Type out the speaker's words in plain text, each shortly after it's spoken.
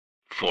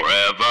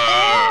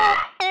Forever.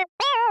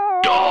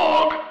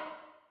 Dog.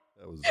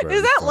 That was very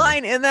Is that funny.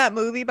 line in that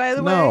movie, by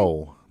the way?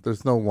 No,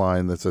 there's no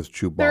line that says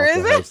There Chewbacca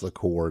isn't? has the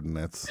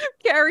coordinates.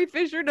 Carrie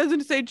Fisher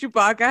doesn't say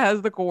Chewbacca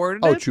has the Oh,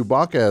 coordinates.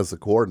 Chewbacca has the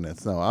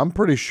coordinates. No, I'm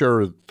pretty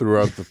sure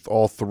throughout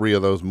all three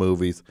of those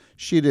movies,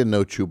 she didn't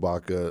know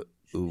Chewbacca.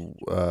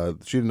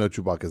 She didn't know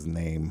Chewbacca's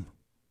name.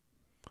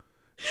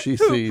 She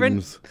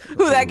seems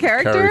who, that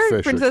character? Carrie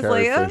Fisher, Princess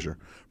Carrie Leia? Fisher.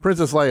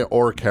 Princess Leia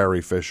or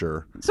Carrie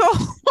Fisher. So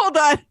hold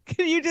on.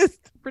 Can you just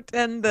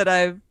pretend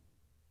I'm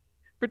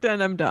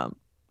dumb?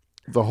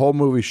 The whole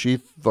movie, she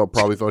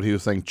probably thought he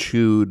was saying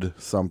chewed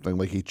something,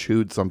 like he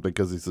chewed something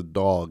because he's a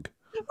dog.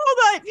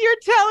 Hold on. You're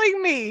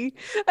telling me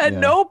at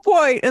no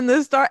point in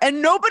the start,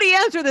 and nobody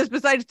answered this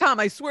besides Tom.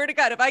 I swear to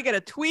God, if I get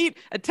a tweet,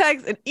 a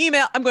text, an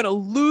email, I'm going to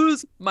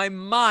lose my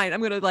mind.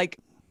 I'm going to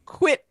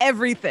quit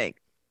everything.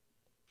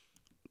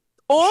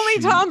 Only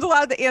Tom's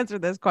allowed to answer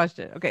this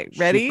question. Okay,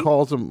 ready? She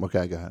calls him.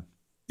 Okay, go ahead.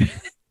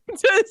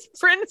 Does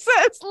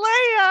Princess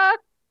Leia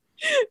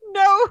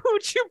know who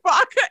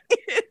Chewbacca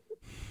is?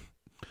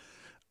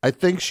 I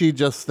think she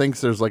just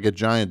thinks there's like a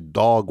giant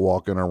dog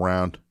walking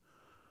around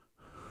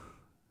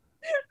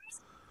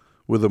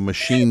with a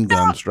machine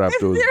gun strapped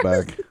to his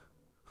back.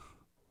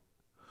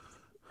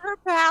 Her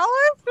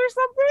palace or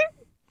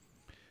something?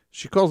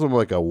 She calls him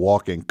like a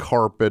walking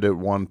carpet at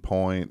one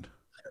point.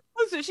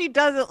 Oh, so she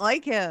doesn't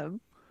like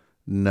him.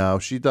 No,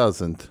 she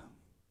doesn't.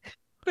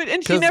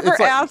 And she never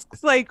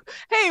asks,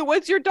 hey,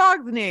 what's your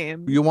dog's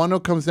name? You want to know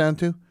what it comes down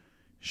to?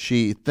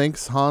 She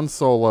thinks Han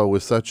Solo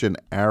is such an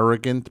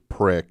arrogant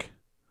prick.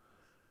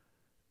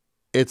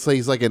 It's like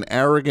he's like an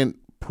arrogant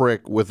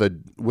prick with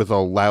a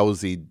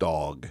lousy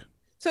dog.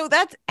 So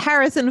that's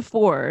Harrison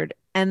Ford,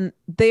 and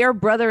they are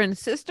brother and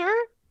sister?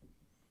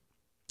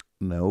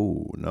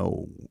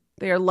 No.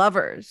 They are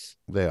lovers.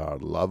 They are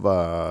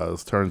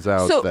lovers. Turns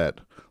out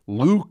that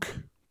Luke,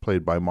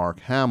 played by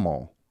Mark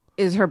Hamill,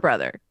 is her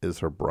brother.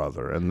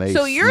 And they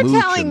So you're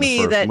smooch telling in the me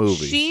first that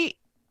movie.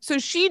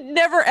 she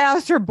never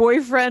asked her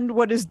boyfriend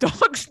what his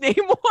dog's name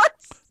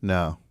was?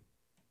 No.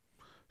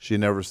 She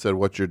never said,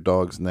 "What's your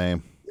dog's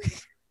name?"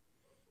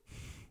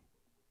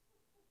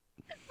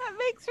 That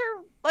makes her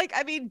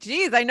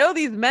geez, I know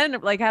these men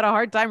had a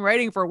hard time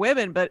writing for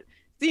women, but it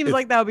seems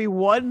like that would be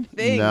one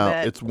thing. No,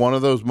 it's one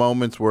of those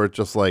moments where it's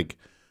just like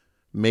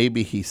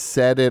maybe he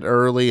said it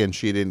early and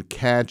she didn't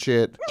catch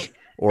it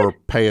or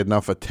pay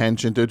enough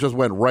attention to it. It just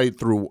went right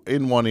through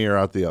in one ear,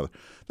 out the other.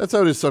 That's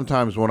how it is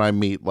sometimes when I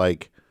meet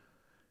like,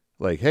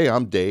 hey,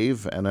 I'm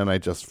Dave, and then I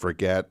just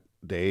forget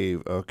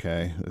Dave.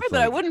 Okay. Right,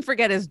 but I wouldn't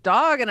forget his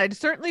dog, and I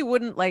certainly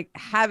wouldn't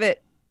have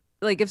it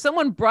if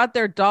someone brought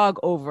their dog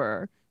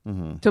over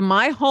to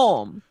my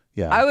home.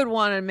 Yeah, I would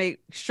want to make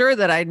sure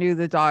that I knew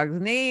the dog's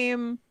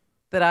name,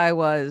 that I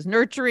was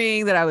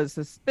nurturing, that I was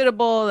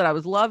hospitable, that I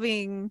was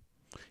loving.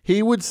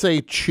 He would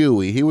say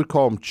Chewy. He would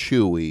call him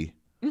Chewy.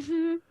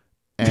 Mm-hmm.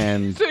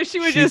 And so she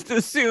would just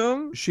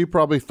assume. She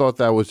probably thought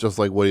that was just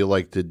like what he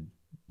liked to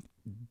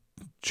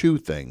chew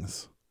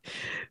things.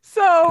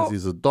 So because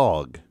he's a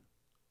dog.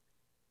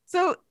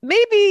 So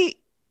maybe,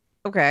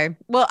 okay.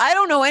 Well, I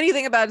don't know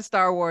anything about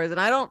Star Wars, and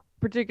I don't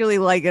particularly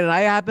like it, and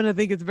I happen to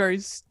think it's very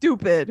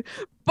stupid.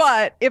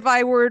 But if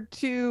I were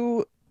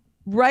to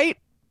write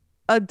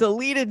a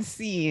deleted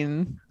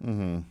scene,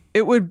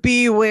 it would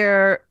be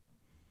where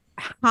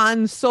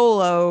Han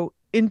Solo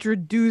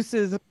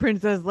introduces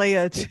Princess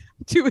Leia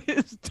to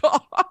his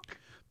dog.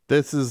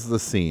 This is the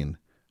scene.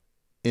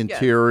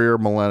 Interior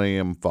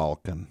Millennium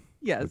Falcon.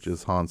 Yes. Which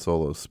is Han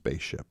Solo's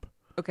spaceship.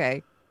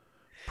 Okay.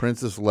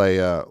 Princess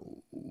Leia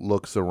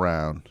looks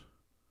around.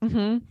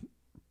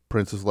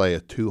 Princess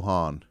Leia to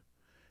Han.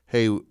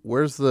 Hey,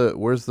 where's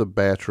the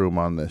bathroom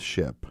on this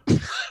ship?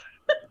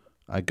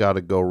 I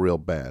gotta go real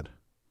bad.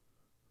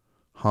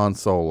 Han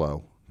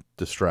Solo,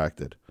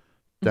 distracted.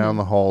 Down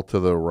the hall to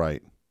the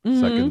right.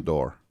 Second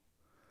door.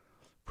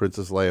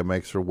 Princess Leia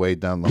makes her way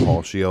down the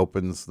hall. She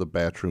opens the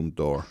bathroom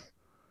door.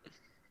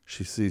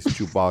 She sees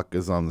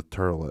Chewbacca's on the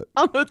toilet.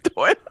 On the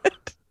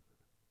toilet.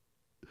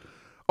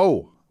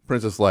 Oh,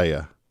 Princess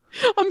Leia.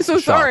 I'm so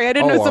sorry. I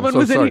didn't know someone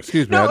was in here.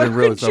 Excuse me. I didn't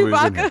realize somebody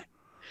was in here.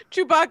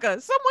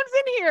 Chewbacca. Someone's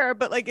in here,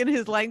 but in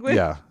his language.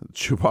 Yeah.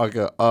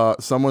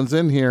 Chewbacca. Someone's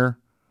in here.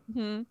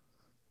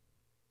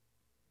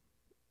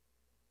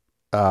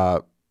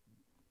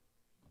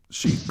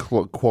 She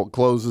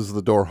closes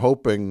the door,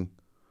 hoping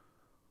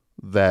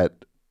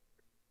that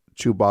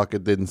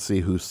Chewbacca didn't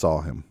see who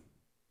saw him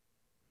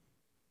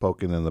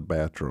poking in the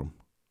bathroom.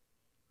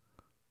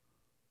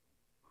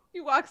 He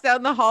walks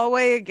down the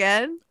hallway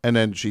again. And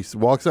then she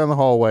walks down the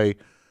hallway,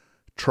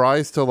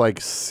 tries to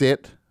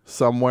sit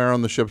somewhere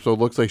on the ship, so it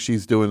looks like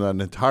she's doing an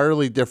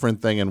entirely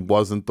different thing and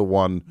wasn't the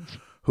one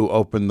who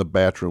opened the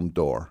bathroom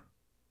door.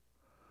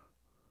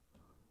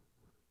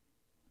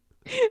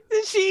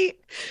 Here's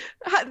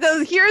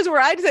where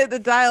I'd say the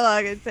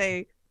dialogue and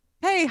say,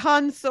 hey,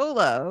 Han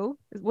Solo.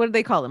 What do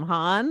they call him?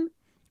 Han.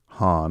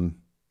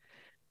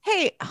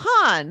 Hey,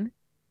 Han.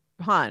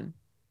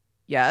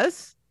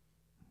 Yes.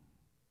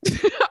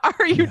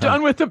 Are you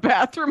done with the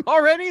bathroom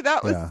already?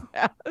 That was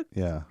fast.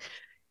 Yeah.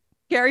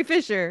 Carrie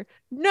Fisher.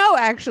 No,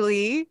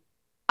 actually,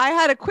 I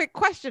had a quick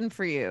question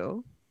for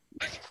you.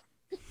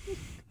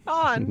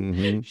 On.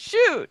 Mhm.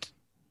 Shoot.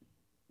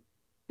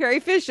 Carrie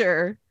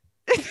Fisher.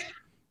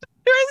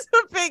 There's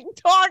a big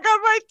dog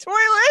on my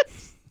toilet.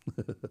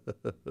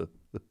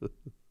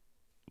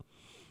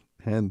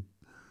 And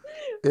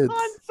it's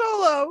Han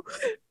Solo.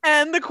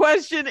 And the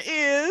question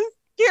is,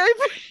 Carrie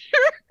Fisher,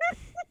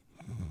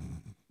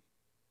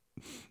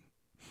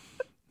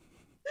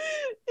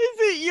 is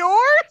it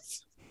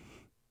yours?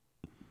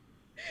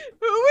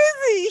 Who is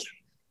he?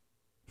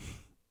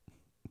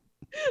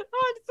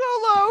 Han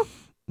Solo.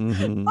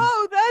 mhm.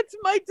 Oh, that's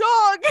my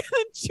dog. And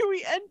then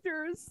Chewie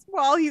enters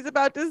while he's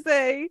about to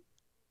say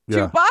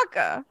Yeah.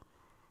 Chewbacca.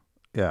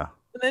 Yeah.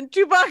 And then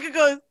Chewbacca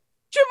goes,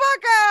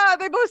 Chewbacca!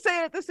 They both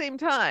say it at the same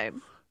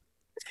time.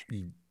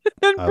 And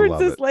I love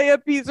Princess it.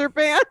 Leia pees her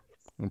pants.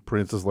 And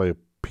Princess Leia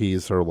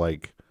pees her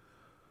like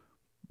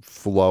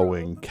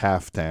flowing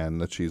caftan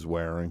that she's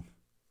wearing.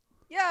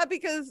 Yeah,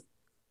 because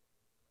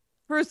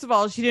first of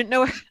all, she didn't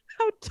know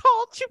how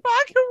tall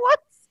Chewbacca was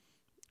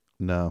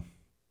No.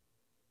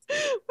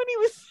 when he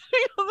was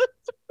sitting on the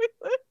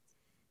toilet.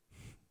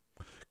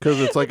 Because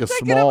it's like a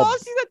Second of small. all,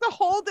 she had to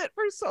hold it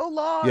for so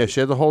long. Yeah, she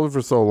had to hold it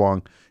for so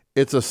long.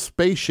 It's a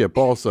spaceship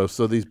also,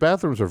 so these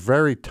bathrooms are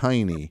very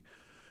tiny.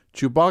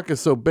 Chewbacca's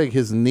so big,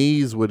 his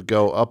knees would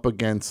go up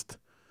against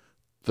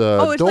the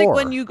Oh, it's door. like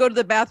when you go to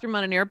the bathroom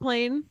on an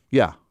airplane.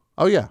 Yeah.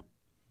 Oh, yeah.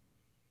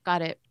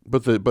 Got it.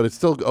 But it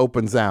still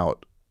opens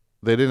out.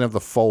 They didn't have the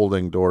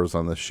folding doors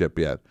on the ship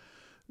yet.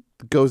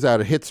 It goes out.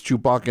 It hits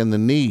Chewbacca in the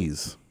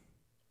knees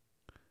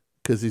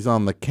because he's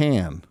on the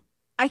can.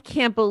 I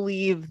can't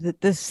believe that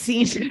this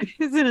scene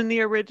isn't in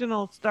the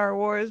original Star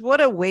Wars.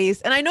 What a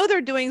waste. And I know they're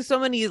doing so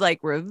many like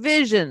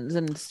revisions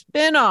and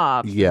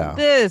spin-offs. Yeah. And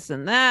this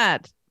and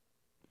that.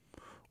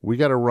 We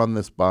got to run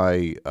this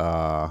by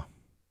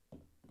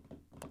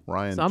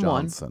Ryan Someone.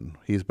 Johnson.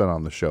 He's been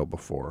on the show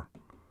before.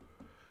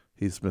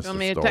 He's Mr. You want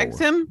me to Star text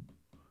Wars. him?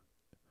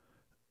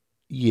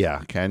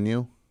 Yeah, can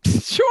you?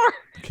 Sure.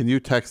 Can you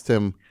text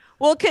him?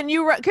 Well,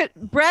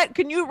 Brett,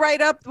 can you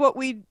write up what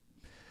we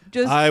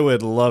just I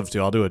would love to.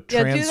 I'll do a Yeah, do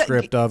that.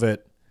 transcript of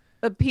it.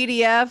 a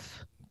PDF?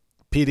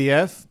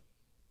 PDF?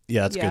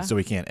 Yeah, that's Yeah. good. So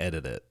we can't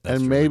edit it.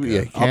 That's And really maybe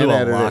good. you I'll can't do a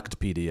edit it. locked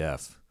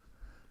PDF.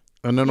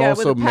 And then Yeah,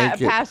 also with a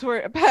make it.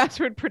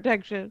 password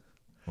protection.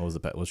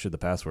 What should the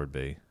password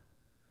be?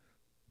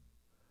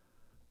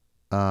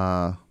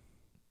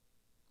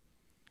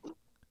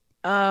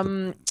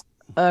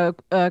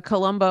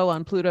 Columbo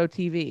on Pluto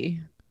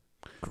TV.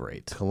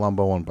 Great.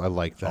 Columbo one. I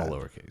like that. All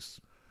lowercase.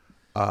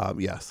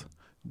 Yes.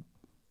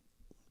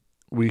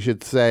 We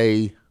should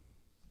say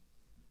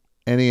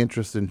any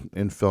interest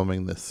in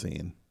filming this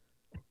scene.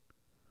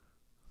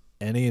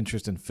 Any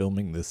interest in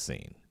filming this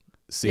scene?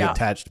 See Yeah.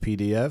 attached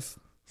PDF?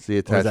 See Or is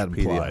attached that PDF.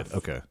 implied?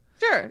 Okay.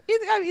 Sure.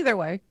 Either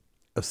way.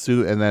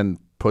 And then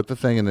put the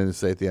thing and then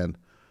say at the end,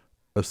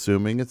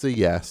 assuming it's a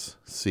yes,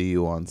 see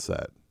you on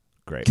set.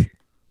 Great.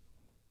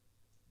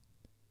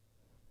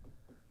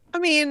 I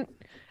mean,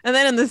 and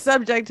then in the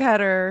subject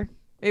header,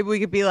 maybe we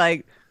could be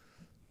like,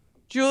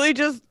 Julie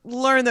just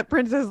learned that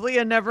Princess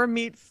Leia never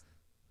meets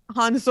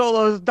Han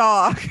Solo's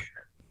dog.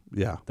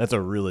 Yeah. That's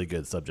a really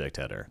good subject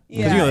header. 'Cause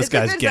Yeah, you know this it's a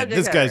guy's good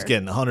getting subject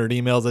header. 100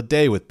 emails a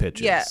day with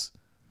pitches.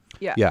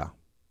 Yeah. Yeah.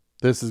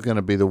 This is going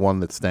to be the one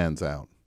that stands out.